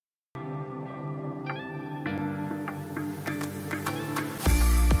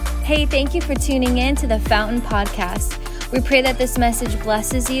Hey, thank you for tuning in to the Fountain Podcast. We pray that this message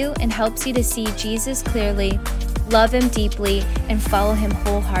blesses you and helps you to see Jesus clearly, love him deeply, and follow him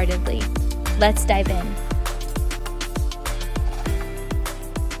wholeheartedly. Let's dive in.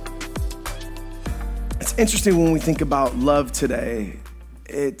 It's interesting when we think about love today.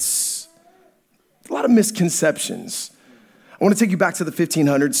 It's a lot of misconceptions. I want to take you back to the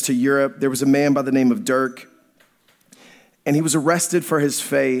 1500s to Europe. There was a man by the name of Dirk, and he was arrested for his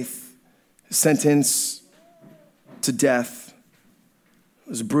faith, sentenced to death,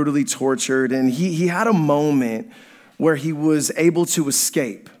 was brutally tortured, and he had a moment where he was able to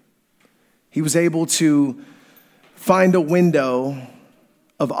escape. He was able to find a window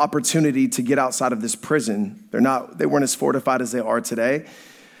of opportunity to get outside of this prison. They weren't as fortified as they are today,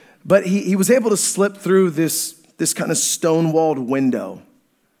 but he was able to slip through this kind of stone-walled window.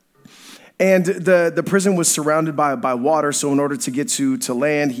 And the prison was surrounded by water, so in order to get to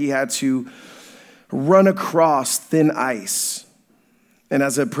land, he had to run across thin ice. And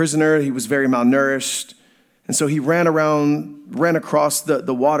as a prisoner, he was very malnourished, and so he ran across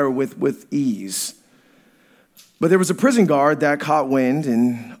the water with ease. But there was a prison guard that caught wind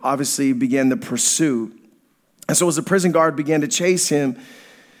and obviously began the pursuit. And so as the prison guard began to chase him,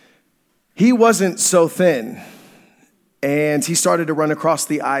 he wasn't so thin. And he started to run across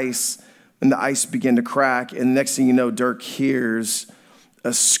the ice, and the ice began to crack. And the next thing you know, Dirk hears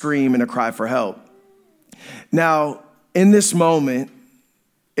a scream and a cry for help. Now, in this moment,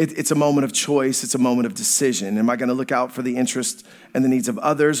 it's a moment of choice. It's a moment of decision. Am I going to look out for the interest and the needs of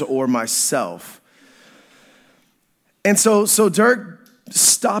others or myself? And so Dirk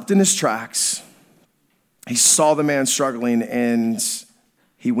stopped in his tracks. He saw the man struggling, and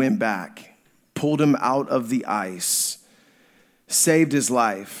he went back, pulled him out of the ice, saved his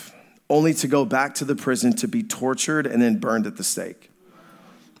life, only to go back to the prison to be tortured and then burned at the stake.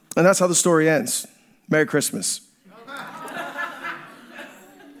 And that's how the story ends. Merry Christmas.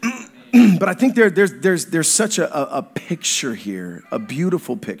 But I think there's such a picture here, a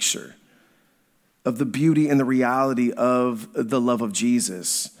beautiful picture of the beauty and the reality of the love of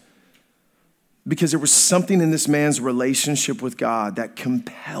Jesus. Because there was something in this man's relationship with God that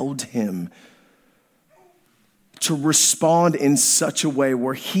compelled him to respond in such a way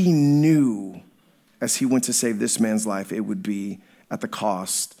where he knew as he went to save this man's life, it would be at the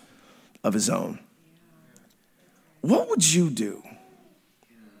cost of his own. What would you do?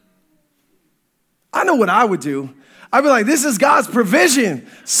 I know what I would do. I'd be like, this is God's provision.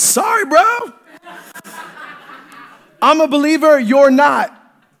 Sorry, bro. I'm a believer, you're not.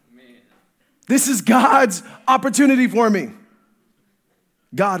 This is God's opportunity for me.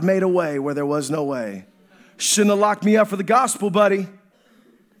 God made a way where there was no way. Shouldn't have locked me up for the gospel, buddy.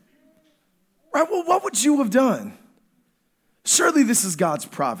 Right? Well, what would you have done? Surely this is God's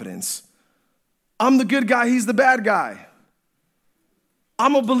providence. I'm the good guy, he's the bad guy.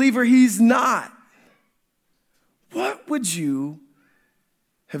 I'm a believer, he's not. What would you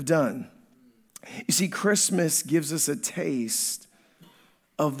have done? You see, Christmas gives us a taste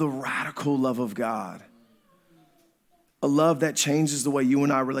of the radical love of God. A love that changes the way you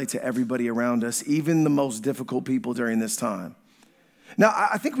and I relate to everybody around us, even the most difficult people during this time. Now,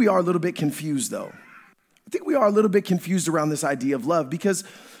 I think we are a little bit confused, though. I think we are a little bit confused around this idea of love because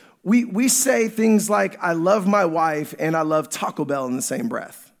we say things like, I love my wife and I love Taco Bell in the same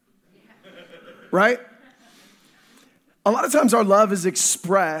breath, right? A lot of times our love is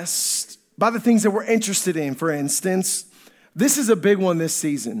expressed by the things that we're interested in. For instance, this is a big one this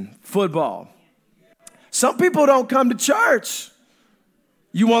season, football. Some people don't come to church,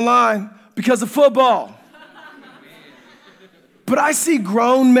 you online, because of football. But I see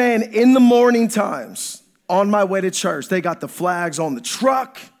grown men in the morning times on my way to church. They got the flags on the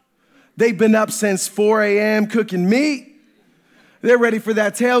truck. They've been up since 4 a.m. cooking meat. They're ready for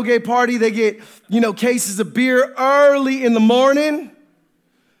that tailgate party. They get, cases of beer early in the morning.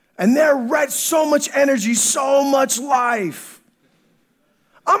 And they're ready, so much energy, so much life.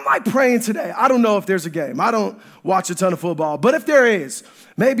 I'm like praying today. I don't know if there's a game. I don't watch a ton of football. But if there is,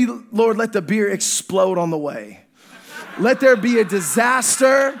 maybe, Lord, let the beer explode on the way. Let there be a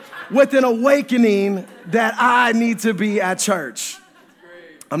disaster with an awakening that I need to be at church.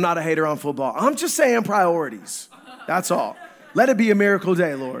 I'm not a hater on football. I'm just saying priorities. That's all. Let it be a miracle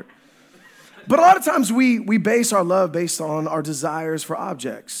day, Lord. But a lot of times we base our love based on our desires for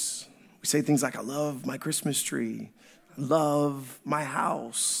objects. We say things like, I love my Christmas tree, love my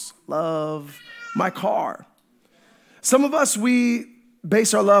house, love my car. Some of us, we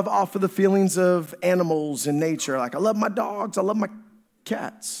base our love off of the feelings of animals and nature. Like, I love my dogs, I love my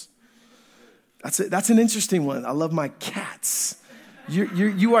cats. That's an interesting one. I love my cats.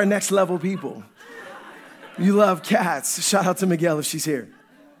 You are next level people. You love cats. Shout out to Miguel if she's here.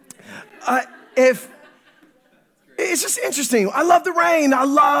 It's just interesting. I love the rain. I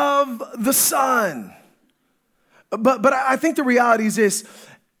love the sun. But I think the reality is this.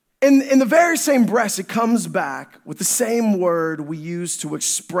 In the very same breath, it comes back with the same word we use to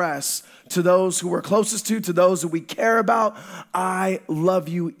express to those who we're closest to those that we care about. I love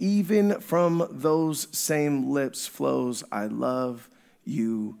you. Even from those same lips flows, I love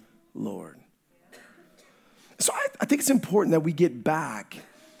you, Lord. So I think it's important that we get back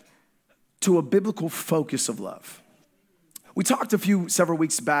to a biblical focus of love. We talked several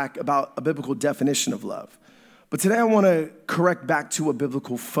weeks back about a biblical definition of love. But today I want to correct back to a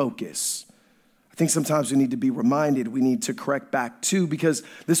biblical focus. I think sometimes we need to be reminded, we need to correct back to, because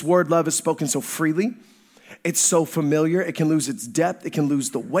this word love is spoken so freely. It's so familiar. It can lose its depth. It can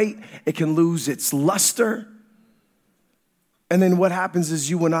lose the weight. It can lose its luster. And then what happens is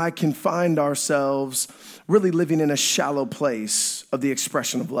you and I can find ourselves really living in a shallow place of the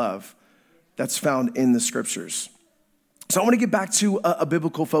expression of love that's found in the scriptures. So I want to get back to a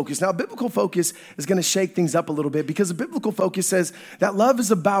biblical focus. Now, a biblical focus is going to shake things up a little bit because a biblical focus says that love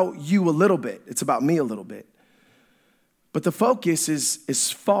is about you a little bit. It's about me a little bit. But the focus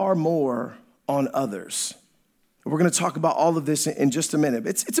is far more on others. We're going to talk about all of this in just a minute.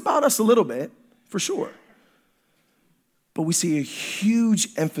 It's about us a little bit, for sure. But we see a huge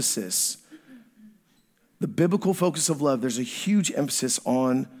emphasis. The biblical focus of love, there's a huge emphasis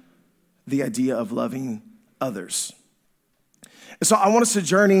on the idea of loving others. And so I want us to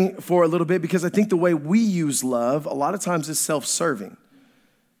journey for a little bit because I think the way we use love a lot of times is self-serving.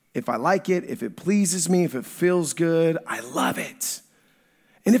 If I like it, if it pleases me, if it feels good, I love it.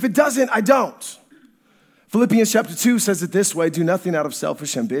 And if it doesn't, I don't. Philippians chapter 2 says it this way: do nothing out of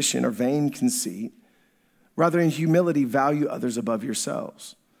selfish ambition or vain conceit. Rather, in humility, value others above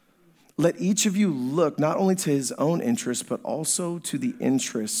yourselves. Let each of you look not only to his own interests, but also to the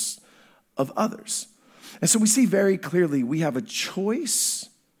interests of others. And so we see very clearly we have a choice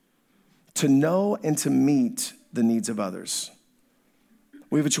to know and to meet the needs of others.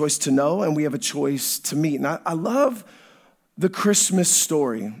 We have a choice to know and we have a choice to meet. And I love the Christmas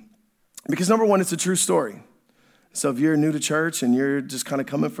story because, number one, it's a true story. So if you're new to church and you're just kind of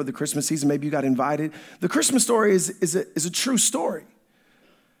coming for the Christmas season, maybe you got invited. The Christmas story is a true story.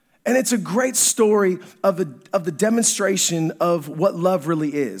 And it's a great story of the demonstration of what love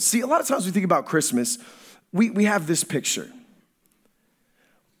really is. See, a lot of times we think about Christmas, we have this picture.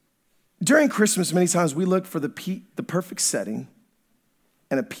 During Christmas, many times we look for the perfect setting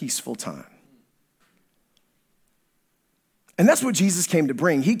and a peaceful time. And that's what Jesus came to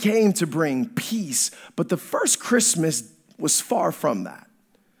bring. He came to bring peace, but the first Christmas was far from that.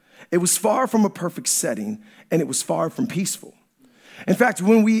 It was far from a perfect setting, and it was far from peaceful. In fact,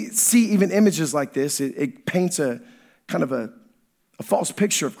 when we see even images like this, it paints a kind of a false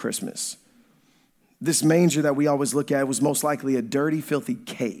picture of Christmas. This manger that we always look at was most likely a dirty, filthy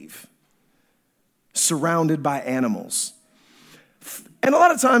cave surrounded by animals. And a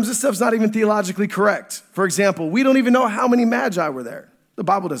lot of times this stuff's not even theologically correct. For example, we don't even know how many magi were there. The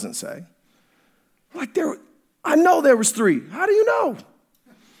Bible doesn't say. I know there was 3. How do you know?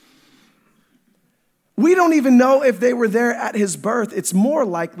 We don't even know if they were there at his birth. It's more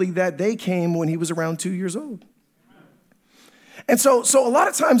likely that they came when he was around 2 years old. And so a lot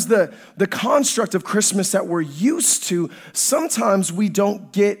of times the construct of Christmas that we're used to, sometimes we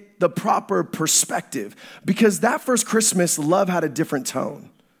don't get the proper perspective because that first Christmas, love had a different tone.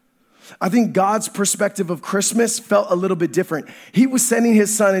 I think God's perspective of Christmas felt a little bit different. He was sending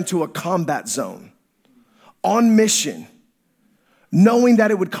his son into a combat zone on mission, knowing that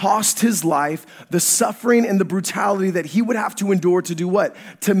it would cost his life, the suffering and the brutality that he would have to endure to do what?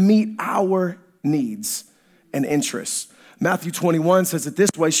 To meet our needs and interests. Matthew 21 says it this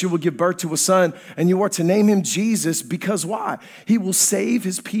way: she will give birth to a son, and you are to name him Jesus, because why? He will save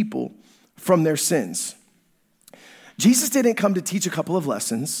his people from their sins. Jesus didn't come to teach a couple of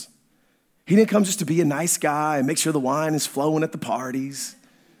lessons. He didn't come just to be a nice guy and make sure the wine is flowing at the parties.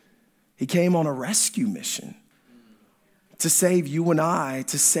 He came on a rescue mission to save you and I,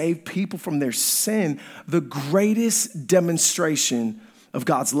 to save people from their sin, the greatest demonstration of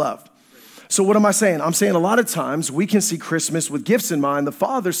God's love. So what am I saying? I'm saying a lot of times we can see Christmas with gifts in mind. The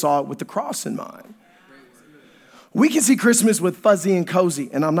Father saw it with the cross in mind. We can see Christmas with fuzzy and cozy,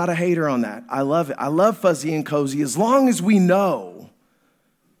 and I'm not a hater on that. I love it. I love fuzzy and cozy as long as we know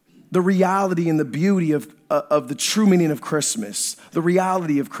the reality and the beauty of the true meaning of Christmas, the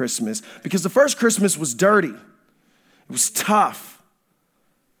reality of Christmas. Because the first Christmas was dirty. It was tough.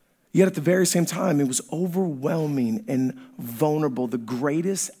 Yet at the very same time, it was overwhelming and vulnerable, the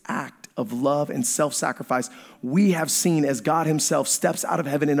greatest act of love and self-sacrifice we have seen as God himself steps out of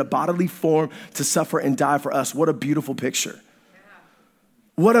heaven in a bodily form to suffer and die for us. What a beautiful picture.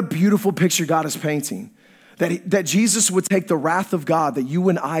 What a beautiful picture God is painting. That Jesus would take the wrath of God that you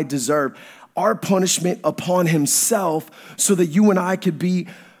and I deserve, our punishment upon himself, so that you and I could be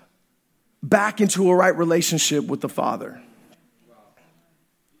back into a right relationship with the Father.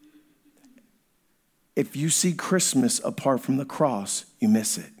 If you see Christmas apart from the cross, you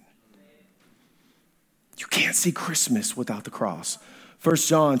miss it. You can't see Christmas without the cross. 1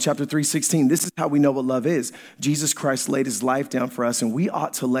 John chapter 3:16, this is how we know what love is. Jesus Christ laid his life down for us, and we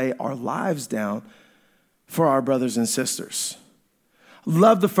ought to lay our lives down for our brothers and sisters.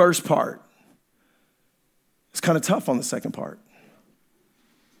 Love the first part. It's kind of tough on the second part.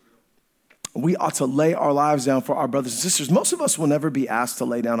 We ought to lay our lives down for our brothers and sisters. Most of us will never be asked to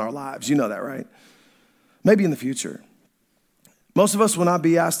lay down our lives. You know that, right? Maybe in the future. Most of us will not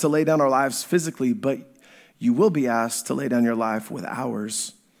be asked to lay down our lives physically, but you will be asked to lay down your life with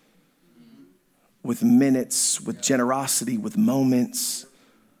hours, with minutes, with generosity, with moments.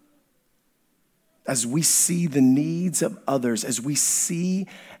 As we see the needs of others, as we see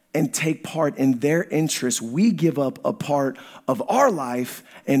and take part in their interests, we give up a part of our life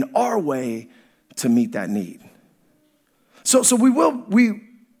and our way to meet that need. So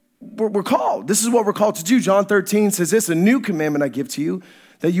we're called. This is what we're called to do. John 13 says this, a new commandment I give to you,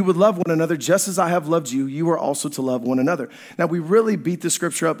 that you would love one another just as I have loved you. You are also to love one another. Now, we really beat the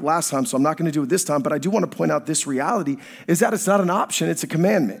scripture up last time, so I'm not going to do it this time, but I do want to point out this reality is that it's not an option, it's a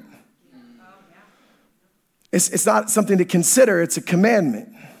commandment. It's not something to consider, it's a commandment.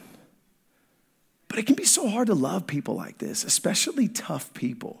 But it can be so hard to love people like this, especially tough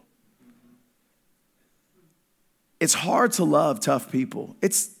people. It's hard to love tough people.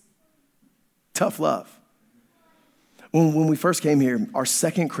 It's tough love. When we first came here, our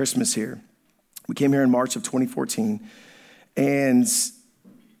second Christmas here, we came here in March of 2014, and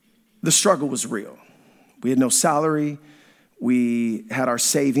the struggle was real. We had no salary. We had our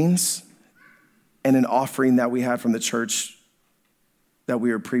savings and an offering that we had from the church that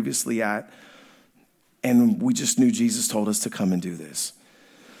we were previously at, and we just knew Jesus told us to come and do this.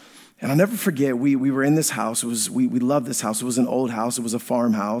 And I'll never forget, we were in this house. We loved this house. It was an old house. It was a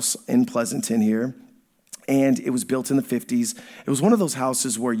farmhouse in Pleasanton here. And it was built in the 50s. It was one of those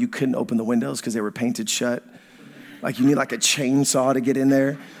houses where you couldn't open the windows because they were painted shut. Like you need like a chainsaw to get in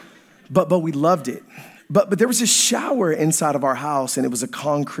there. But we loved it. But there was a shower inside of our house, and it was a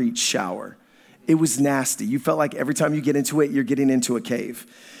concrete shower. It was nasty. You felt like every time you get into it, you're getting into a cave.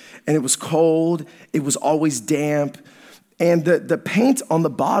 And it was cold. It was always damp. And the paint on the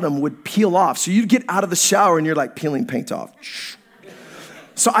bottom would peel off. So you'd get out of the shower and you're like peeling paint off.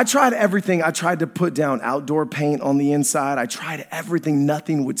 So I tried everything. I tried to put down outdoor paint on the inside. I tried everything.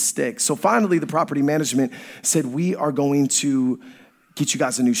 Nothing would stick. So finally, the property management said, we are going to get you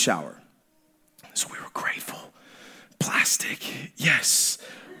guys a new shower. So we were grateful. Plastic, yes.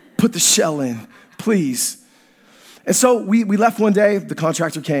 Put the shell in, please. And so we left one day. The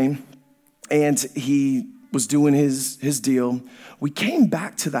contractor came, and he was doing his deal. We came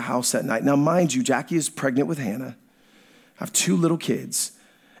back to the house that night. Now, mind you, Jackie is pregnant with Hannah. I have 2 little kids.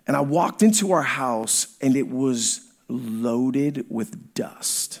 And I walked into our house, and it was loaded with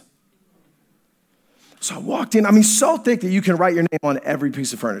dust. So I walked in, so thick that you can write your name on every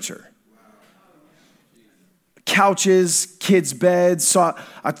piece of furniture. Couches, kids' beds. So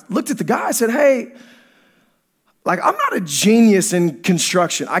I looked at the guy, I said, hey, I'm not a genius in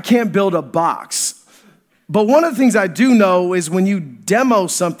construction. I can't build a box. But one of the things I do know is when you demo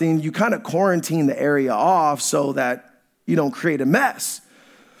something, you kind of quarantine the area off so that you don't create a mess.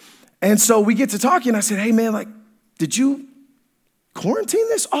 And so we get to talking. I said, hey, man, did you quarantine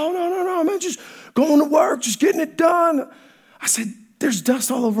this? Oh, no, man, just going to work, just getting it done. I said, there's dust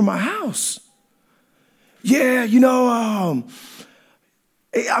all over my house. Yeah,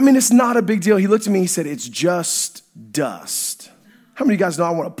 it's not a big deal. He looked at me, he said, it's just dust. How many of you guys know I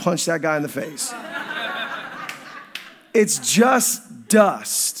want to punch that guy in the face? It's just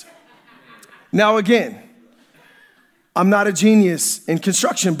dust. Now, again, I'm not a genius in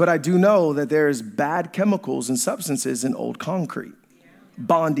construction, but I do know that there's bad chemicals and substances in old concrete.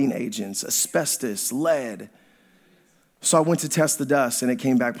 Bonding agents, asbestos, lead. So I went to test the dust, and it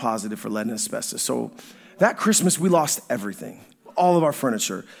came back positive for lead and asbestos. So that Christmas, we lost everything, all of our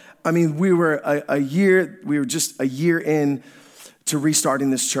furniture. We were just a year in to restarting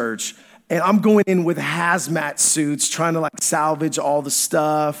this church, and I'm going in with hazmat suits, trying to salvage all the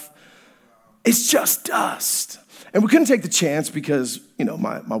stuff. It's just dust. And we couldn't take the chance because,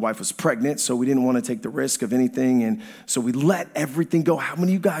 my wife was pregnant, so we didn't want to take the risk of anything. And so we let everything go. How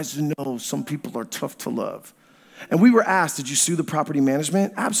many of you guys know some people are tough to love? And we were asked, did you sue the property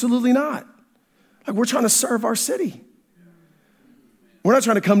management? Absolutely not. Like, we're trying to serve our city. We're not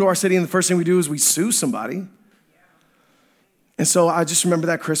trying to come to our city and the first thing we do is we sue somebody. And so I just remember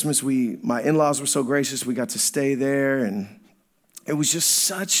that Christmas, my in-laws were so gracious. We got to stay there, and it was just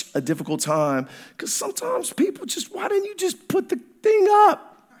such a difficult time because sometimes people why didn't you just put the thing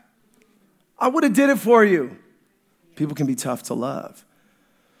up? I would have did it for you. People can be tough to love.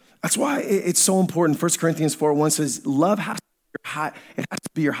 That's why it's so important. 1 Corinthians 4:1 says, love has to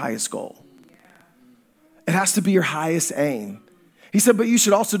be your highest goal. It has to be your highest aim. He said, but you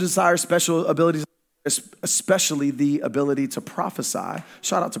should also desire special abilities, especially the ability to prophesy.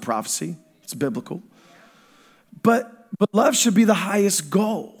 Shout out to prophecy. It's biblical. But love should be the highest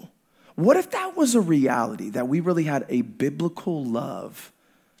goal. What if that was a reality, that we really had a biblical love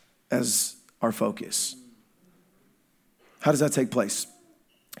as our focus? How does that take place?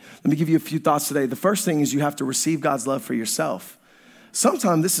 Let me give you a few thoughts today. The first thing is you have to receive God's love for yourself.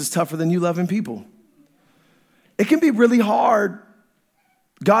 Sometimes this is tougher than you loving people. It can be really hard.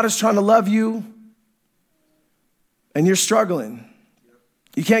 God is trying to love you, and you're struggling.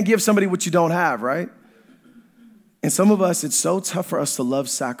 You can't give somebody what you don't have, right? And some of us, it's so tough for us to love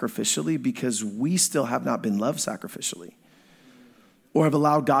sacrificially because we still have not been loved sacrificially or have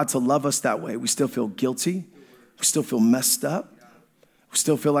allowed God to love us that way. We still feel guilty. We still feel messed up. We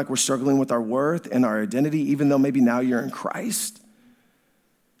still feel like we're struggling with our worth and our identity, even though maybe now you're in Christ.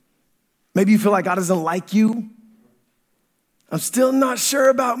 Maybe you feel like God doesn't like you. I'm still not sure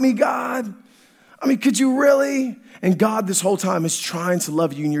about me, God. I mean, could you really? And God this whole time is trying to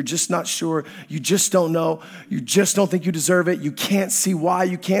love you, and you're just not sure. You just don't know. You just don't think you deserve it. You can't see why.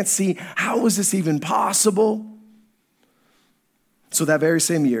 You can't see how is this even possible? So that very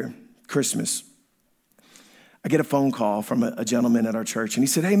same year, Christmas, I get a phone call from a gentleman at our church, and he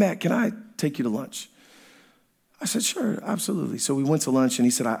said, hey, Matt, can I take you to lunch? I said, sure, absolutely. So we went to lunch, and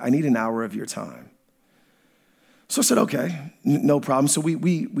he said, I need an hour of your time. So I said, okay, no problem. So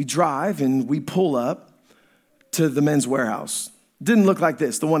we drive, and we pull up to the Men's Warehouse. Didn't look like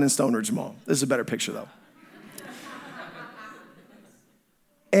this, the one in Stone Ridge Mall. This is a better picture, though.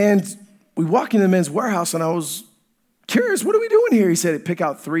 And we walk into the Men's Warehouse, and I was curious, what are we doing here? He said, pick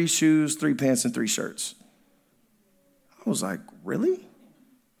out 3 shoes, 3 pants, and 3 shirts. I was like, really?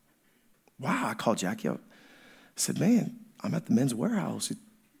 Wow, I called Jackie up. I said, man, I'm at the Men's Warehouse. He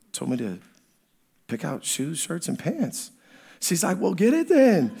told me to pick out shoes, shirts, and pants. She's like, well, get it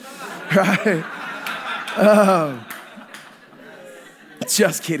then, right?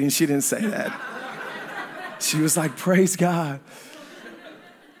 Just kidding, she didn't say that. She was like, praise God.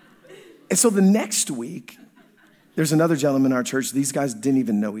 And so the next week, there's another gentleman in our church. These guys didn't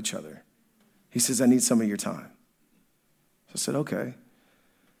even know each other. He says, I need some of your time. So I said, okay.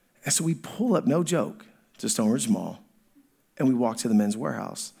 And so we pull up, no joke, to Stone Ridge Mall, and we walk to the Men's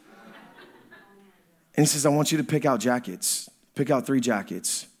Warehouse. And he says, I want you to pick out jackets. Pick out 3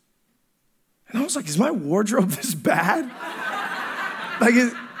 jackets. And I was like, is my wardrobe this bad?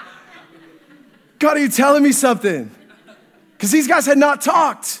 God, are you telling me something? Because these guys had not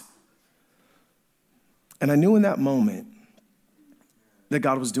talked. And I knew in that moment that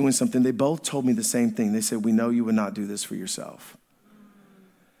God was doing something. They both told me the same thing. They said, we know you would not do this for yourself.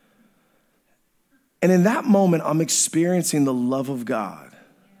 And in that moment, I'm experiencing the love of God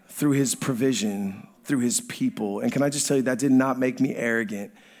through his provision, through his people. And can I just tell you, that did not make me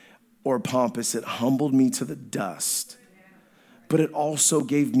arrogant or pompous. It humbled me to the dust. But it also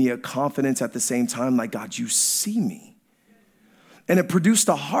gave me a confidence at the same time, like, God, you see me. And it produced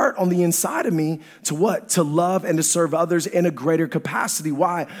a heart on the inside of me to what? To love and to serve others in a greater capacity.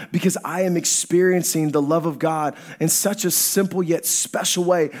 Why? Because I am experiencing the love of God in such a simple yet special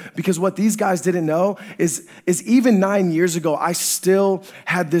way. Because what these guys didn't know is even 9 years ago, I still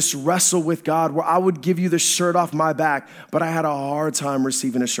had this wrestle with God where I would give you the shirt off my back, but I had a hard time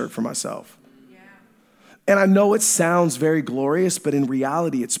receiving a shirt for myself. Yeah. And I know it sounds very glorious, but in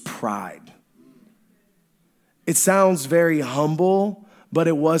reality, it's pride. It sounds very humble, but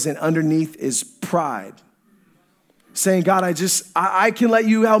it wasn't. Underneath is pride. Saying, God, I can let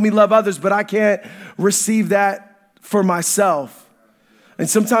you help me love others, but I can't receive that for myself. And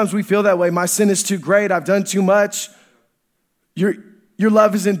sometimes we feel that way. My sin is too great. I've done too much. Your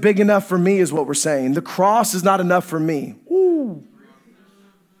love isn't big enough for me is what we're saying. The cross is not enough for me. Ooh.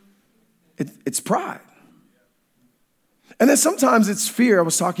 It's pride. And then sometimes it's fear. I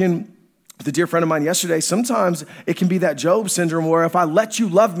was talking with a dear friend of mine yesterday. Sometimes it can be that Job syndrome where if I let you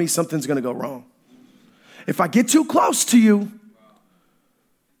love me, something's going to go wrong. If I get too close to you,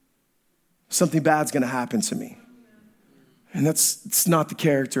 something bad's going to happen to me. And it's not the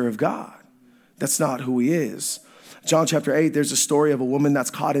character of God. That's not who he is. John chapter 8, there's a story of a woman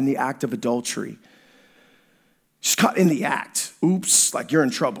that's caught in the act of adultery. She's caught in the act. Oops, like you're in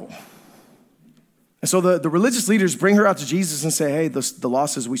trouble. And so the religious leaders bring her out to Jesus and say, hey, the law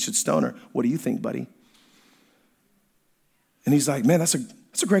says we should stone her. What do you think, buddy? And he's like, man, that's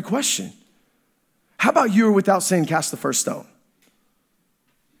a great question. How about you are without sin, cast the first stone?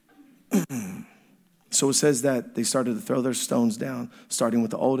 So it says that they started to throw their stones down, starting with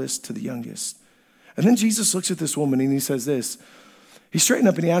the oldest to the youngest. And then Jesus looks at this woman and he says this. He straightened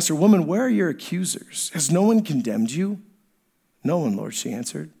up and he asked her, woman, where are your accusers? Has no one condemned you? No one, Lord, she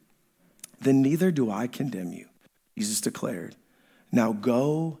answered. Then neither do I condemn you, Jesus declared. Now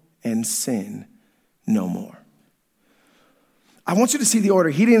go and sin no more. I want you to see the order.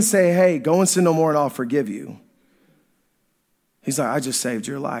 He didn't say, hey, go and sin no more and I'll forgive you. He's like, I just saved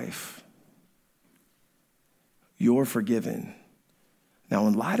your life. You're forgiven. Now,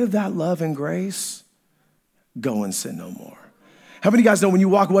 in light of that love and grace, go and sin no more. How many of you guys know when you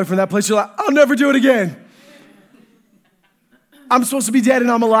walk away from that place, you're like, I'll never do it again. I'm supposed to be dead and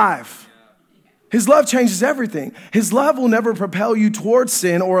I'm alive. His love changes everything. His love will never propel you towards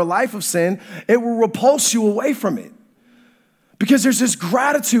sin or a life of sin. It will repulse you away from it. Because there's this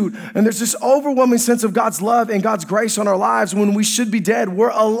gratitude and there's this overwhelming sense of God's love and God's grace on our lives. When we should be dead,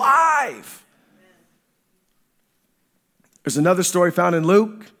 we're alive. There's another story found in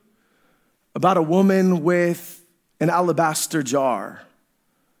Luke about a woman with an alabaster jar.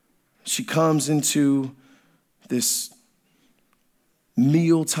 She comes into this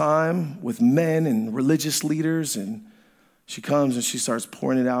meal time with men and religious leaders, and she comes and she starts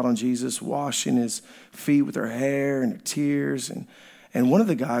pouring it out on Jesus, washing his feet with her hair and her tears. And one of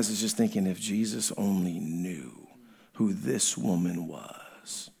the guys is just thinking, if Jesus only knew who this woman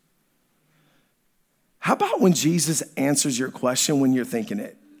was. How about when Jesus answers your question when you're thinking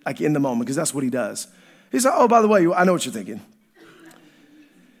it, like in the moment, because that's what he does. He's like, oh, by the way, I know what you're thinking.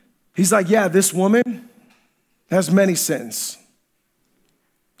 He's like, yeah, this woman has many sins.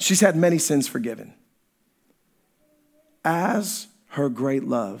 She's had many sins forgiven. As her great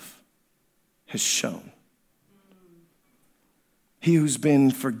love has shown. He who's been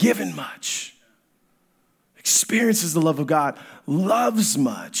forgiven much, experiences the love of God, loves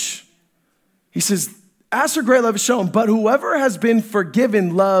much. He says, as her great love is shown, but whoever has been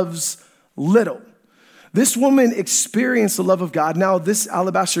forgiven loves little. This woman experienced the love of God. Now, this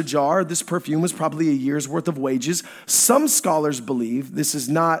alabaster jar, this perfume was probably a year's worth of wages. Some scholars believe this is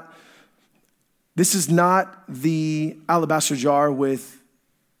not the alabaster jar with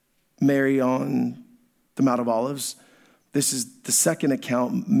Mary on the Mount of Olives. This is the second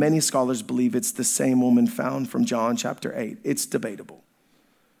account. Many scholars believe it's the same woman found from John chapter 8. It's debatable.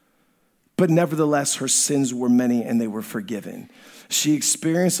 But nevertheless, her sins were many and they were forgiven. She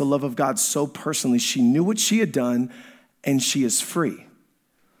experienced the love of God so personally. She knew what she had done and she is free.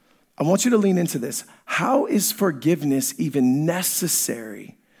 I want you to lean into this. How is forgiveness even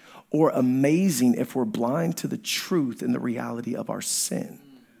necessary or amazing if we're blind to the truth and the reality of our sin?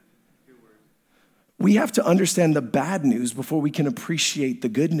 We have to understand the bad news before we can appreciate the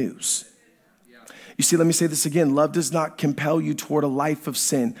good news. You see, let me say this again. Love does not compel you toward a life of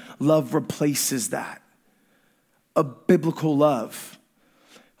sin. Love replaces that. A biblical love.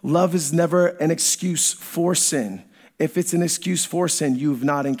 Love is never an excuse for sin. If it's an excuse for sin, you have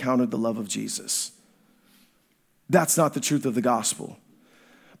not encountered the love of Jesus. That's not the truth of the gospel.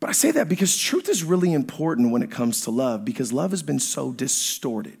 But I say that because truth is really important when it comes to love, because love has been so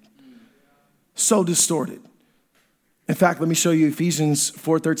distorted. So distorted. In fact, let me show you Ephesians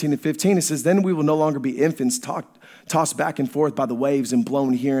 4:13 and 15. It says, then we will no longer be infants tossed back and forth by the waves and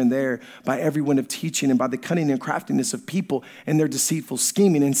blown here and there by every wind of teaching and by the cunning and craftiness of people and their deceitful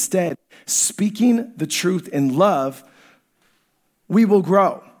scheming. Instead, speaking the truth in love, we will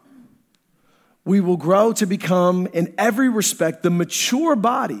grow. We will grow to become, in every respect, the mature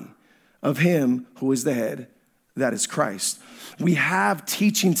body of him who is the head, that is Christ. We have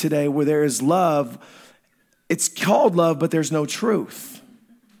teaching today where there is love. It's called love, but there's no truth.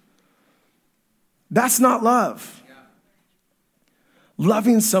 That's not love.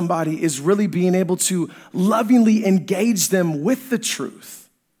 Loving somebody is really being able to lovingly engage them with the truth.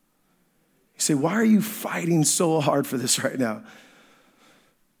 You say, why are you fighting so hard for this right now?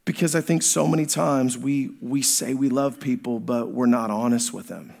 Because I think so many times we say we love people, but we're not honest with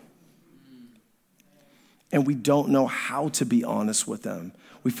them. and we don't know how to be honest with them.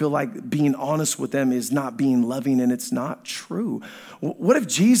 We feel like being honest with them is not being loving, and it's not true. What if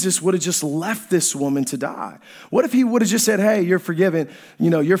Jesus would have just left this woman to die? What if he would have just said, hey, you're forgiven.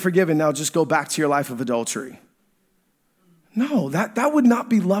 You're forgiven. Now just go back to your life of adultery. No, that would not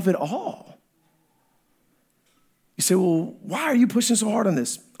be love at all. You say, well, why are you pushing so hard on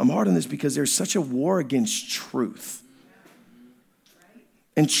this? I'm hard on this because there's such a war against truth.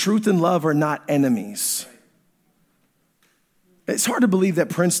 And truth and love are not enemies. It's hard to believe that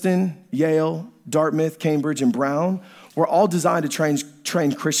Princeton, Yale, Dartmouth, Cambridge, and Brown were all designed to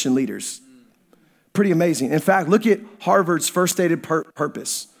train Christian leaders. Pretty amazing. In fact, look at Harvard's first stated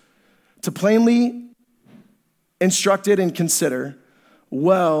purpose: to plainly instruct it and consider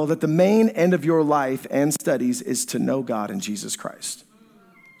well that the main end of your life and studies is to know God and Jesus Christ.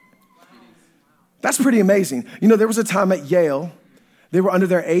 That's pretty amazing. There was a time at Yale, they were under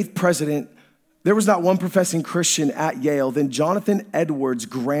their 8th president. There was not one professing Christian at Yale. Then Jonathan Edwards'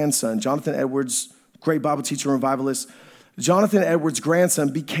 grandson, Jonathan Edwards, great Bible teacher and revivalist, Jonathan Edwards'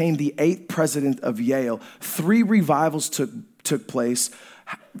 grandson became the 8th president of Yale. 3 revivals took place.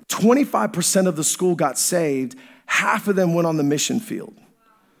 25% of the school got saved. Half of them went on the mission field.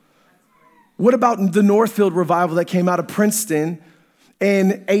 What about the Northfield revival that came out of Princeton in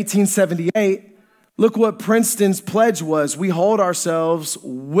 1878? Look what Princeton's pledge was. We hold ourselves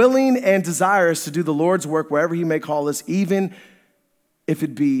willing and desirous to do the Lord's work wherever he may call us, even if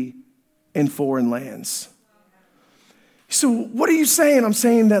it be in foreign lands. So what are you saying? I'm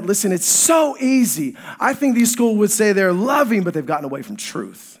saying that, listen, it's so easy. I think these schools would say they're loving, but they've gotten away from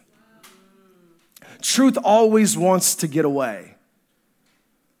truth. Truth always wants to get away.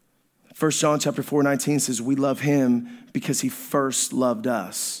 1 John chapter 4:19 says, we love him because he first loved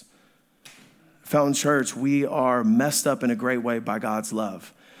us. Fountain Church, we are messed up in a great way by God's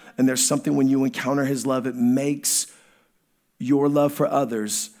love. And there's something when you encounter his love, it makes your love for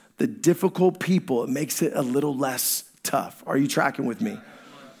others, the difficult people, it makes it a little less tough. Are you tracking with me?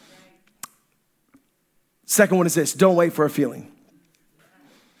 Second one is this: don't wait for a feeling.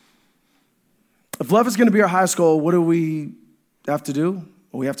 If love is going to be our highest goal, what do we have to do?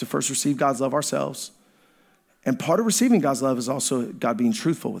 Well, we have to first receive God's love ourselves. And part of receiving God's love is also God being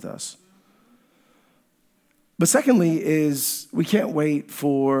truthful with us. But secondly is we can't wait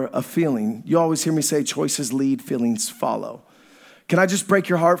for a feeling. You always hear me say choices lead, feelings follow. Can I just break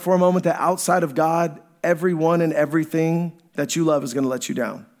your heart for a moment that outside of God, everyone and everything that you love is going to let you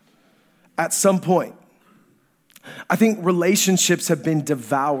down at some point? I think relationships have been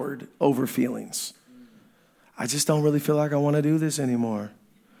devoured over feelings. I just don't really feel like I want to do this anymore.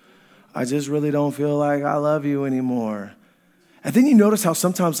 I just really don't feel like I love you anymore. And then you notice how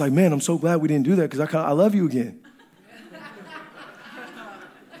sometimes, like, man, I'm so glad we didn't do that because I love you again.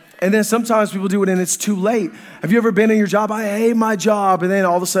 And then sometimes people do it and it's too late. Have you ever been in your job? I hate my job. And then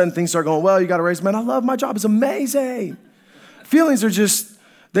all of a sudden things start going, well, you got to raise, man, I love my job. It's amazing. Feelings are just,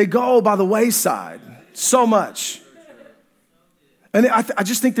 they go by the wayside so much. And I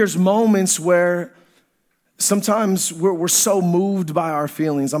just think there's moments where sometimes we're so moved by our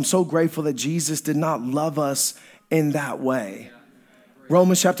feelings. I'm so grateful that Jesus did not love us in that way.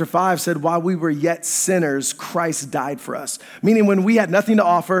 Romans chapter 5 said, while we were yet sinners, Christ died for us. Meaning when we had nothing to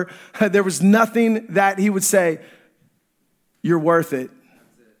offer, there was nothing that he would say, you're worth it.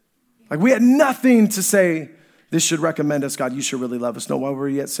 Like we had nothing to say, this should recommend us, God, you should really love us. No, while we were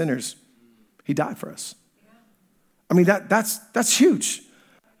yet sinners, he died for us. I mean, that's huge.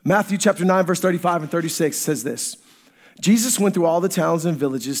 Matthew chapter 9, verse 35 and 36 says this: Jesus went through all the towns and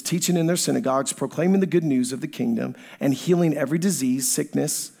villages, teaching in their synagogues, proclaiming the good news of the kingdom, and healing every disease,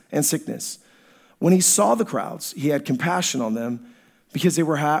 sickness. When he saw the crowds, he had compassion on them because they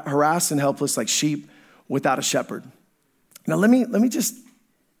were harassed and helpless like sheep without a shepherd. Now, let me just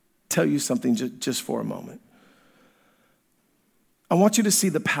tell you something just for a moment. I want you to see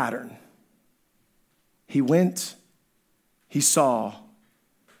the pattern. He went, he saw,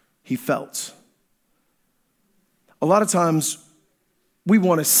 he felt. A lot of times we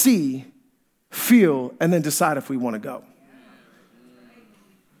want to see, feel, and then decide if we want to go.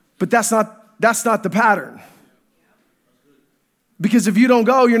 But that's not the pattern. Because if you don't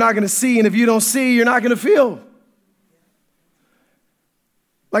go, you're not going to see. And if you don't see, you're not going to feel.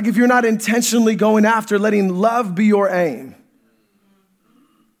 Like if you're not intentionally going after letting love be your aim.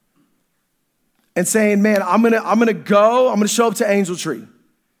 And saying, man, I'm gonna go, I'm gonna show up to Angel Tree.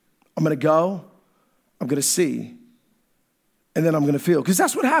 I'm gonna go, I'm gonna see, and then I'm gonna feel. Because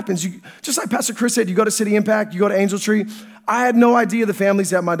that's what happens. Just like Pastor Chris said, you go to City Impact, you go to Angel Tree. I had no idea the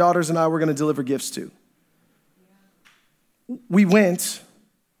families that my daughters and I were gonna deliver gifts to. We went,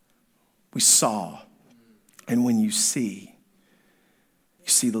 we saw, And when you see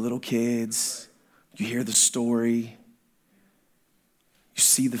the little kids, you hear the story, you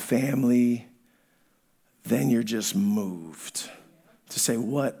see the family, then you're just moved to say,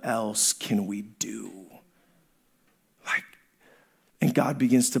 what else can we do? And God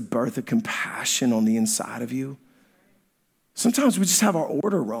begins to birth a compassion on the inside of you. Sometimes we just have our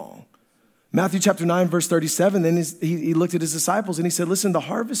order wrong. Matthew chapter 9, verse 37, then he looked at his disciples and he said, listen, the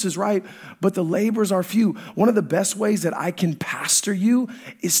harvest is ripe, but the laborers are few. One of the best ways that I can pastor you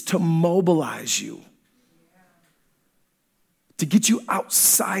is to mobilize you, to get you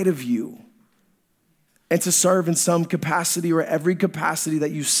outside of you and to serve in some capacity or every capacity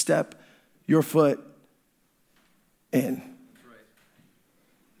that you step your foot in.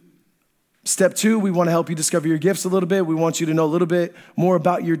 Step 2, we want to help you discover your gifts a little bit. We want you to know a little bit more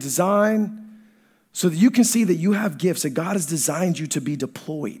about your design so that you can see that you have gifts, that God has designed you to be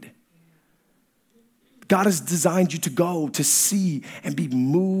deployed. God has designed you to go, to see, and be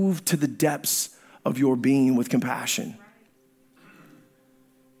moved to the depths of your being with compassion.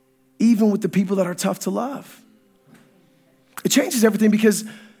 Even with the people that are tough to love. It changes everything because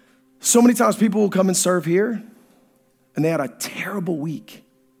so many times people will come and serve here and they had a terrible week.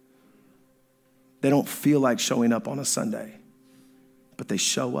 They don't feel like showing up on a Sunday, but they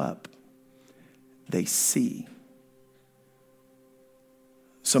show up. They see.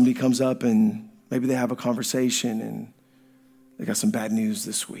 Somebody comes up and maybe they have a conversation and they got some bad news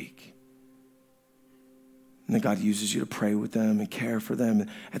this week. And then God uses you to pray with them and care for them.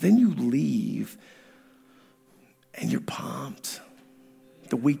 And then you leave and you're pumped.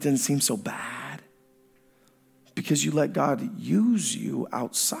 The week doesn't seem so bad because you let God use you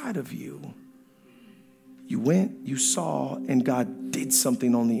outside of you. You went, you saw, and God did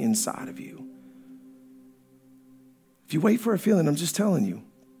something on the inside of you. If you wait for a feeling, I'm just telling you,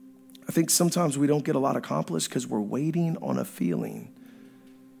 I think sometimes we don't get a lot accomplished because we're waiting on a feeling.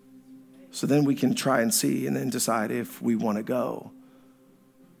 So then we can try and see and then decide if we want to go.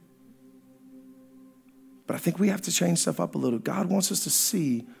 But I think we have to change stuff up a little. God wants us to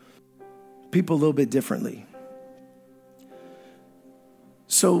see people a little bit differently.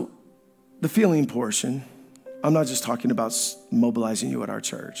 So the feeling portion, I'm not just talking about mobilizing you at our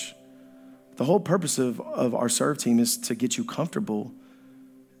church. The whole purpose of our serve team is to get you comfortable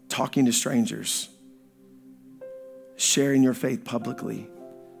talking to strangers, sharing your faith publicly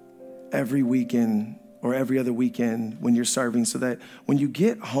every weekend or every other weekend when you're serving so that when you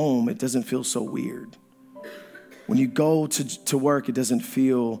get home, it doesn't feel so weird. When you go to work, it doesn't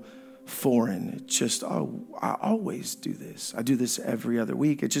feel foreign. It's just, oh, I always do this. I do this every other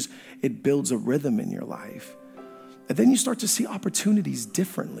week. It builds a rhythm in your life. And then you start to see opportunities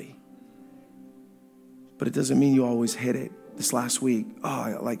differently. But it doesn't mean you always hit it. This last week,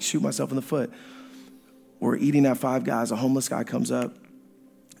 I shoot myself in the foot. We're eating at Five Guys. A homeless guy comes up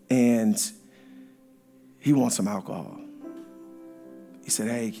and he wants some alcohol. He said,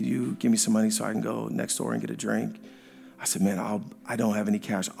 hey, can you give me some money so I can go next door and get a drink? I said, man, I don't have any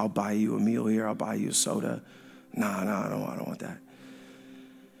cash. I'll buy you a meal here. I'll buy you a soda. No, I don't want that.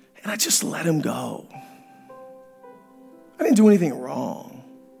 And I just let him go. I didn't do anything wrong,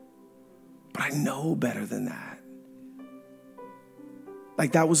 but I know better than that.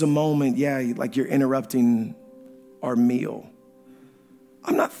 Like that was a moment, like you're interrupting our meal.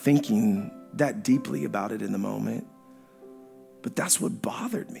 I'm not thinking that deeply about it in the moment, but that's what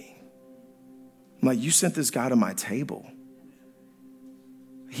bothered me. I'm like, you sent this guy to my table.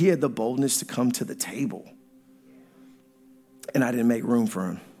 He had the boldness to come to the table, and I didn't make room for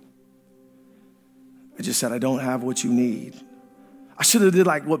him. I just said, I don't have what you need. I should have did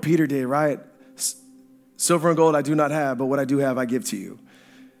like what Peter did, right? Silver and gold I do not have, but what I do have, I give to you.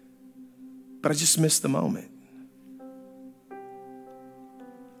 But I just missed the moment.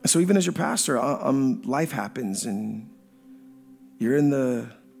 And so even as your pastor, life happens and you're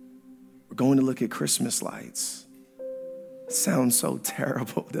we're going to look at Christmas lights. It sounds so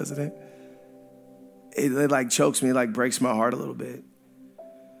terrible, doesn't it? It like chokes me, it like breaks my heart a little bit.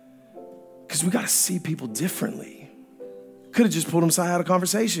 Because we got to see people differently. Could have just pulled them aside, had a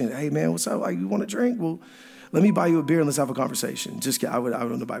conversation. Hey man, what's up? Like, you want a drink? Well, let me buy you a beer and let's have a conversation. Just kidding, I would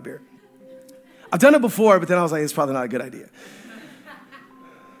want to buy beer. I've done it before, but then I was like, it's probably not a good idea.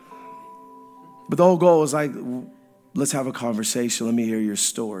 But the whole goal was like, let's have a conversation. Let me hear your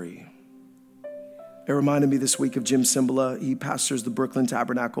story. It reminded me this week of Jim Cymbala. He pastors the Brooklyn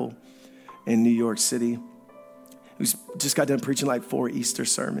Tabernacle in New York City. He's just got done preaching like 4 Easter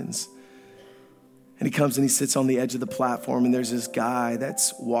sermons. And he comes and he sits on the edge of the platform, and there's this guy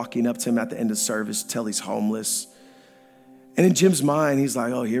that's walking up to him at the end of service to tell he's homeless. And in Jim's mind, he's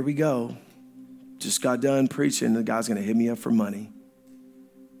like, oh, here we go. just got done preaching. The guy's going to hit me up for money.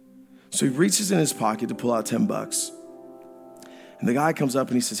 So he reaches in his pocket to pull out $10. And the guy comes up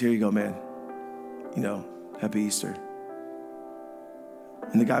and he says, here you go, man. You know, happy Easter.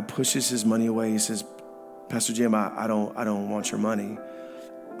 And the guy pushes his money away. He says, Pastor Jim, I don't want your money.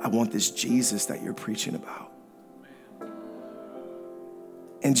 I want this Jesus that you're preaching about.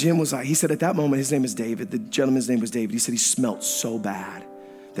 And Jim was like, he said at that moment, his name is David. The gentleman's name was David. He said he smelled so bad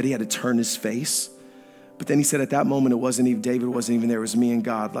that he had to turn his face. But then he said at that moment, it wasn't even David, wasn't even there. It was me and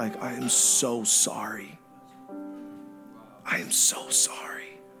God. Like, I am so sorry. I am so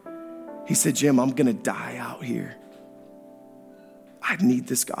sorry. He said, Jim, I'm going to die out here. I need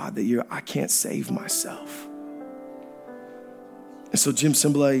this God that I can't save myself. And so Jim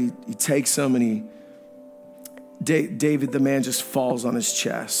Cymbala, he takes him and David, the man, just falls on his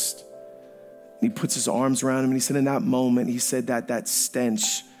chest. And he puts his arms around him. And he said in that moment, he said that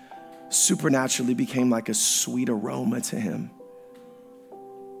stench supernaturally became like a sweet aroma to him.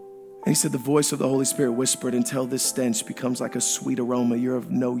 And he said the voice of the Holy Spirit whispered, until this stench becomes like a sweet aroma, you're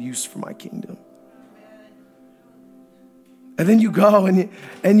of no use for my kingdom. And then you go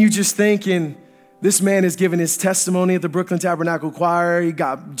and you just thinking, this man is giving his testimony at the Brooklyn Tabernacle Choir.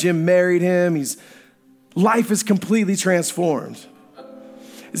 Jim married him. Life is completely transformed.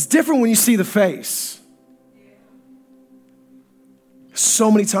 It's different when you see the face. So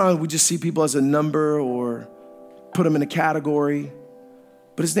many times we just see people as a number or put them in a category.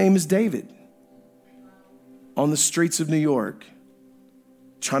 But his name is David. On the streets of New York,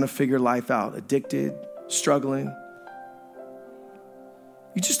 trying to figure life out, addicted, struggling.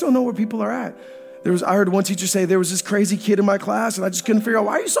 You just don't know where people are at. I heard one teacher say, there was this crazy kid in my class and I just couldn't figure out,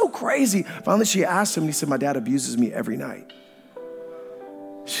 why are you so crazy? Finally, she asked him and he said, my dad abuses me every night.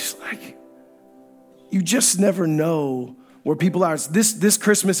 She's like, you just never know where people are. This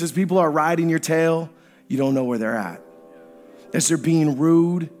Christmas, as people are riding your tail, you don't know where they're at. As they're being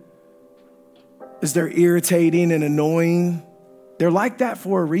rude, as they're irritating and annoying, they're like that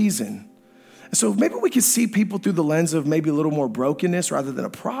for a reason. And so maybe we could see people through the lens of maybe a little more brokenness rather than a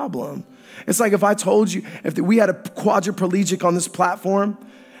problem. It's like if I told you, if we had a quadriplegic on this platform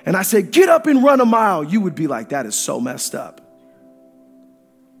and I said, get up and run a mile, you would be like, that is so messed up.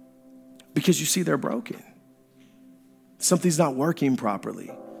 Because you see they're broken. Something's not working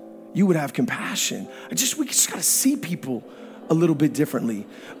properly. You would have compassion. We just got to see people a little bit differently.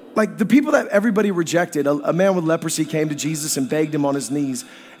 Like the people that everybody rejected, a man with leprosy came to Jesus and begged him on his knees.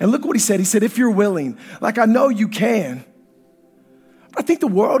 And look what he said. He said, if you're willing, like I know you can. I think the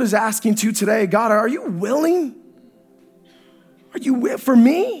world is asking too today, God, are you willing? Are you for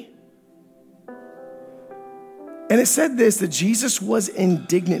me? And it said this, that Jesus was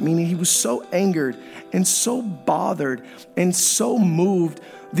indignant, meaning he was so angered and so bothered and so moved.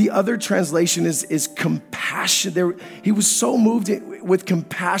 The other translation is compassion. He was so moved with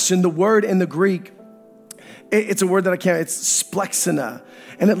compassion. The word in the Greek, it's a word that it's splexina.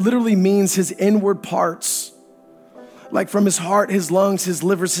 And it literally means his inward parts. Like from his heart, his lungs, his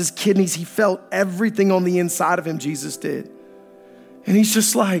livers, his kidneys, he felt everything on the inside of him, Jesus did. And he's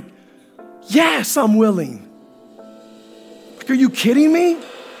just like, yes, I'm willing. Like, are you kidding me?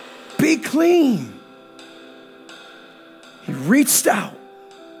 Be clean. He reached out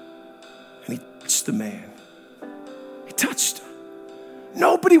and he touched the man. He touched him.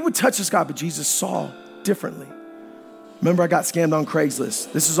 Nobody would touch this guy, but Jesus saw differently. Remember, I got scammed on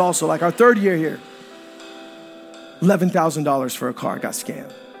Craigslist. This is also like our third year here. $11,000 for a car, got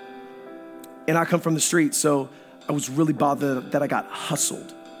scammed. And I come from the street, so I was really bothered that I got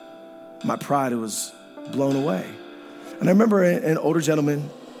hustled. My pride was blown away. And I remember an older gentleman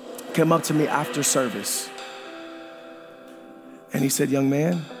came up to me after service. And he said, young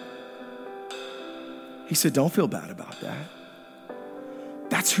man, he said, don't feel bad about that.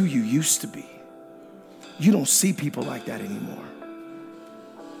 That's who you used to be. You don't see people like that anymore.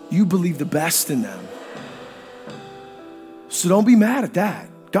 You believe the best in them. So don't be mad at that.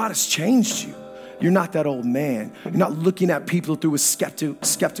 God has changed you. You're not that old man. You're not looking at people through a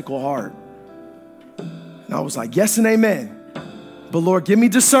skeptical heart. And I was like, yes and amen. But Lord, give me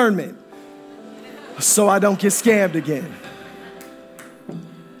discernment so I don't get scammed again.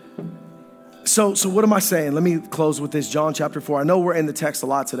 So what am I saying? Let me close with this. John chapter 4. I know we're in the text a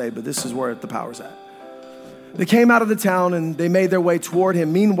lot today, but this is where the power's at. They came out of the town and they made their way toward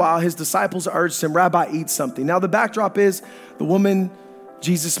him. Meanwhile, his disciples urged him, Rabbi, eat something. Now the backdrop is the woman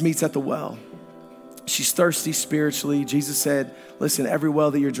Jesus meets at the well. She's thirsty spiritually. Jesus said, listen, every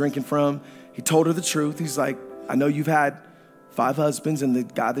well that you're drinking from, he told her the truth. He's like, I know you've had 5 husbands and the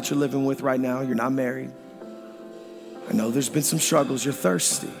guy that you're living with right now, you're not married. I know there's been some struggles. You're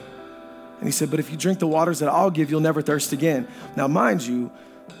thirsty. And he said, but if you drink the waters that I'll give, you'll never thirst again. Now, mind you,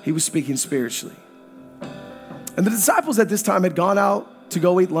 he was speaking spiritually. And the disciples at this time had gone out to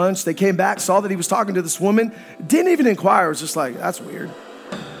go eat lunch. They came back, saw that he was talking to this woman, didn't even inquire. It was just like, that's weird.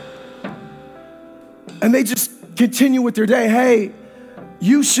 And they just continue with their day. Hey,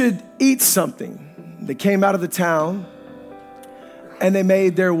 you should eat something. They came out of the town and they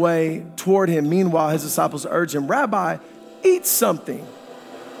made their way toward him. Meanwhile, his disciples urged him, Rabbi, eat something.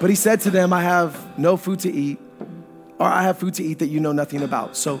 But he said to them, I have no food to eat, or I have food to eat that you know nothing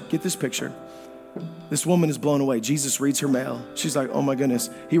about. So get this picture. This woman is blown away. Jesus reads her mail. She's like, oh my goodness.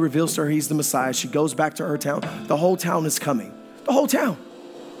 He reveals to her he's the Messiah. She goes back to her town. The whole town is coming. The whole town.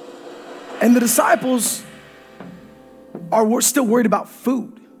 And the disciples are still worried about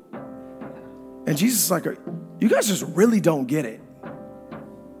food. And Jesus is like, you guys just really don't get it.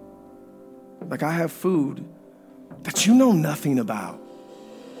 Like, I have food that you know nothing about.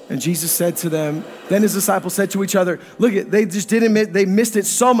 And Jesus said to them, then his disciples said to each other, look, they just didn't, they missed it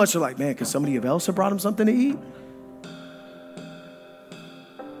so much. They're like, man, could somebody else have brought him something to eat?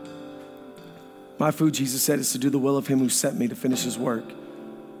 My food, Jesus said, is to do the will of him who sent me to finish his work.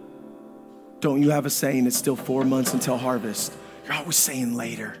 Don't you have a saying, it's still 4 months until harvest? You're always saying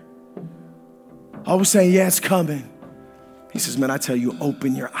later. Always saying, yeah, it's coming. He says, man, I tell you,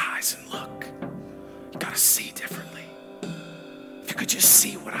 open your eyes and look. You gotta see differently. If you could just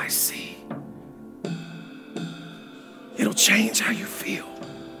see what I see, it'll change how you feel.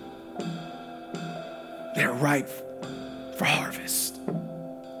 They're ripe for harvest.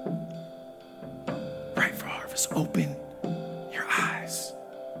 Ripe for harvest. Open your eyes.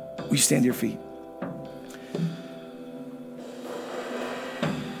 Will you stand to your feet?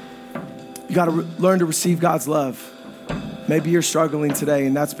 You got to learn to receive God's love. Maybe you're struggling today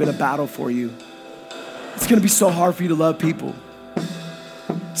and that's been a battle for you. It's going to be so hard for you to love people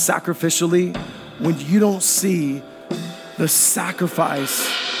sacrificially when you don't see the sacrifice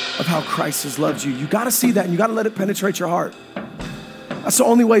of how Christ has loved you. You got to see that and you got to let it penetrate your heart. That's the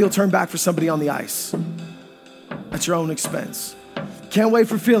only way you'll turn back for somebody on the ice at your own expense. Can't wait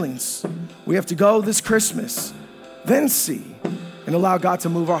for feelings. We have to go this Christmas, then see and allow God to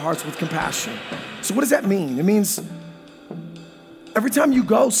move our hearts with compassion. So what does that mean? It means every time you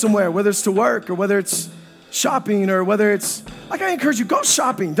go somewhere, whether it's to work or whether it's shopping or whether it's, like, I encourage you, go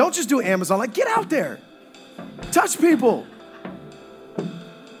shopping. Don't just do Amazon. Like, get out there. Touch people.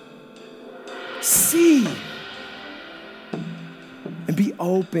 See. And be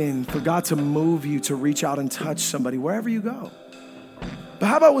open for God to move you to reach out and touch somebody wherever you go. But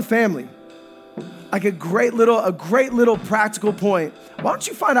how about with family? Like a great little practical point. Why don't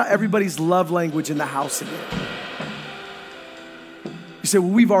you find out everybody's love language in the house again? You say, well,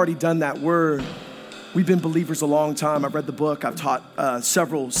 we've already done that. We've been believers a long time. I've read the book. I've taught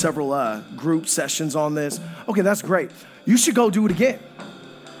several group sessions on this. Okay, that's great. You should go do it again.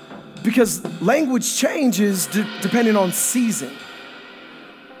 Because language changes depending on season.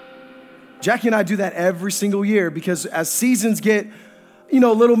 Jackie and I do that every single year because as seasons get, a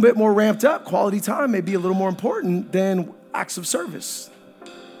little bit more ramped up, quality time may be a little more important than acts of service.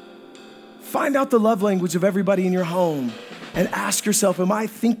 Find out the love language of everybody in your home and ask yourself, am I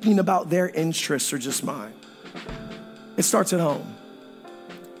thinking about their interests or just mine? It starts at home.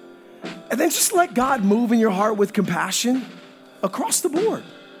 And then just let God move in your heart with compassion across the board.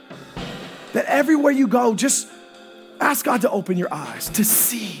 That everywhere you go, just ask God to open your eyes to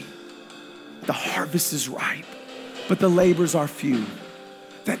see the harvest is ripe, but the labors are few.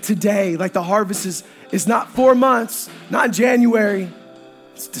 That today, like the harvest is not 4 months, not January,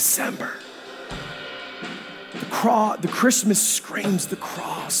 it's December. The Christmas screams the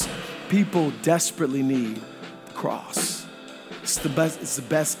cross. People desperately need the cross. It's the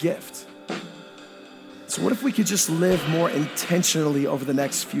best gift. So what if we could just live more intentionally over the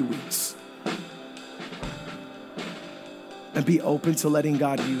next few weeks? And be open to letting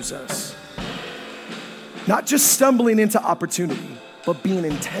God use us. Not just stumbling into opportunity, but being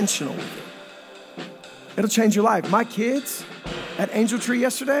intentional with it. It'll change your life. My kids at Angel Tree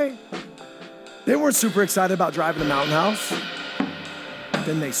yesterday, they weren't super excited about driving to Mountain House.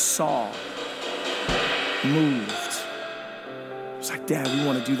 Then they saw, moved. It's like, Dad, we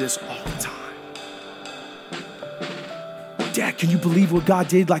want to do this all the time. Dad, can you believe what God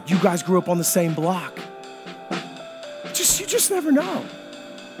did? Like, you guys grew up on the same block. You just never know.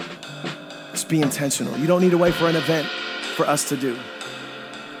 Just be intentional. You don't need to wait for an event for us to do.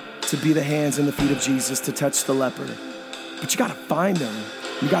 To be the hands and the feet of Jesus, to touch the leper. But you got to find them.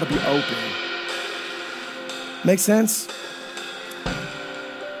 You got to be open. Make sense?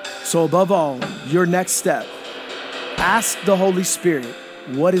 So above all, your next step, ask the Holy Spirit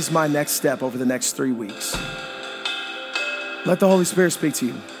what is my next step over the next 3 weeks? Let the Holy Spirit speak to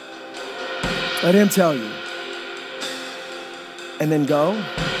you. Let him tell you. And then go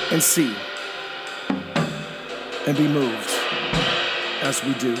and see and be moved as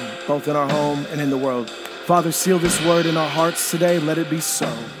we do, both in our home and in the world. Father, seal this word in our hearts today. Let it be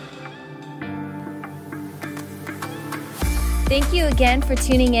so. Thank you again for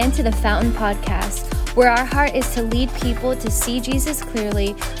tuning in to the Fountain Podcast, where our heart is to lead people to see Jesus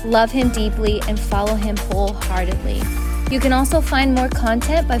clearly, love him deeply, and follow him wholeheartedly. You can also find more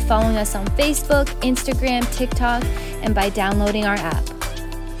content by following us on Facebook, Instagram, TikTok, and by downloading our app.